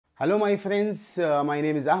Hello my friends, my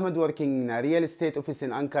name is Ahmed, working in a real estate office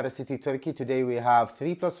in Ankara city, Turkey. Today we have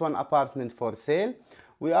 3+1 apartment for sale.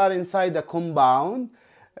 We are inside a compound.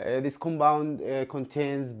 This compound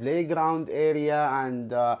contains playground area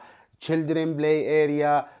and children play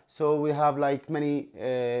area. So we have like many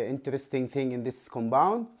interesting things in this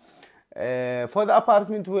compound. For the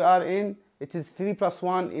apartment we are in, it is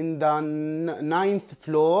 3+1 in the 9th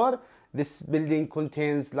floor. This building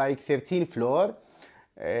contains like 13 floors.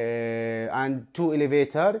 And 2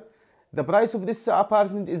 elevator. The price of this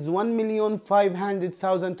apartment is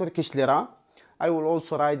 1,500,000 Turkish Lira. I will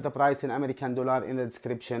also write the price in American dollar in the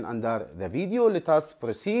description under the video. Let us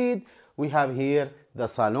proceed. We have here the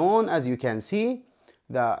salon, as you can see.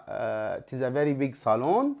 It is a very big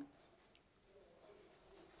salon.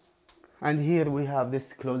 And here we have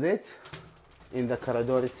this closet in the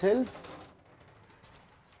corridor itself.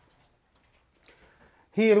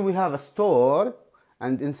 Here we have a store.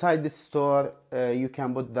 And inside this store, you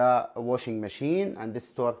can put the washing machine, and this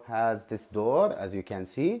store has this door, as you can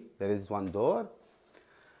see. There is one door.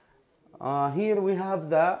 Here we have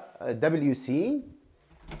the WC.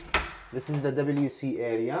 This is the WC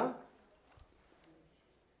area.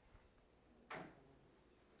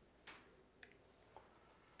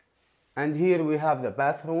 And here we have the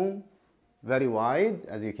bathroom, very wide,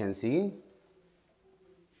 as you can see.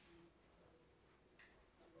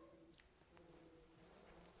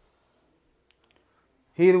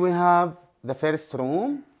 Here we have the first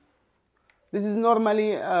room. This is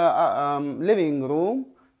normally a living room.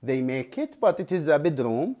 They make it, but it is a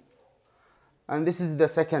bedroom. And this is the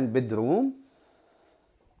second bedroom.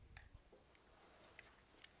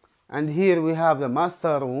 And here we have the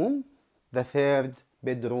master room, the third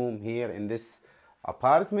bedroom here in this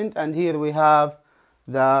apartment. And here we have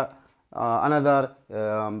the another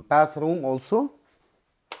bathroom also.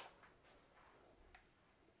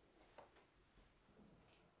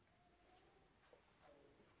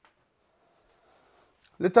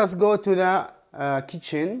 Let us go to the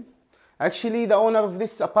kitchen. Actually, the owner of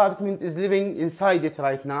this apartment is living inside it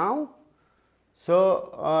right now.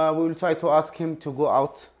 So we will try to ask him to go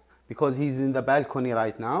out because he's in the balcony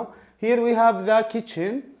right now. Here we have the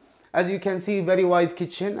kitchen. As you can see, very wide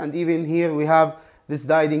kitchen. And even here we have this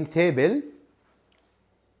dining table.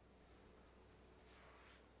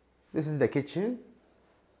 This is the kitchen.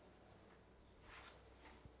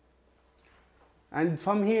 And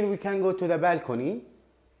from here we can go to the balcony.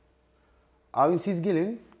 Abim siz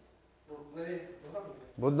gelin.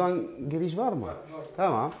 Buradan giriş var mı?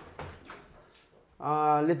 Tamam.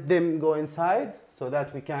 Let them go inside so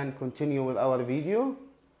that we can continue with our video.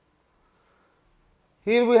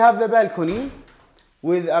 Here we have the balcony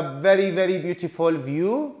with a very, very beautiful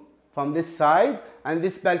view from this side. And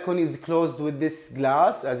this balcony is closed with this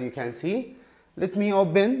glass, as you can see. Let me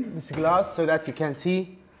open this glass so that you can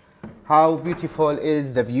see how beautiful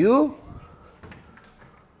is the view.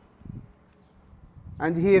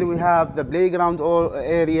 And here we have the playground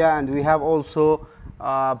area, and we have also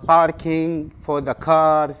parking for the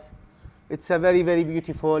cars. It's a very, very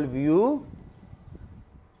beautiful view.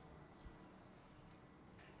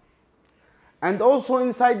 And also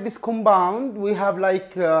inside this compound, we have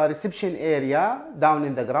like a reception area down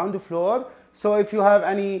in the ground floor. So if you have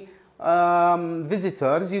any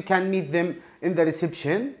visitors, you can meet them in the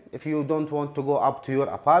reception if you don't want to go up to your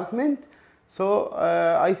apartment. So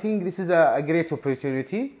I think this is a great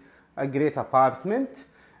opportunity, a great apartment.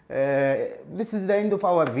 This is the end of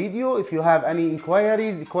our video. If you have any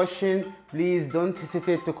inquiries, questions, please don't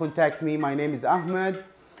hesitate to contact me. My name is Ahmed.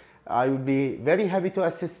 I will be very happy to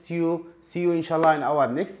assist you. See you inshallah in our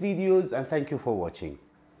next videos, and thank you for watching.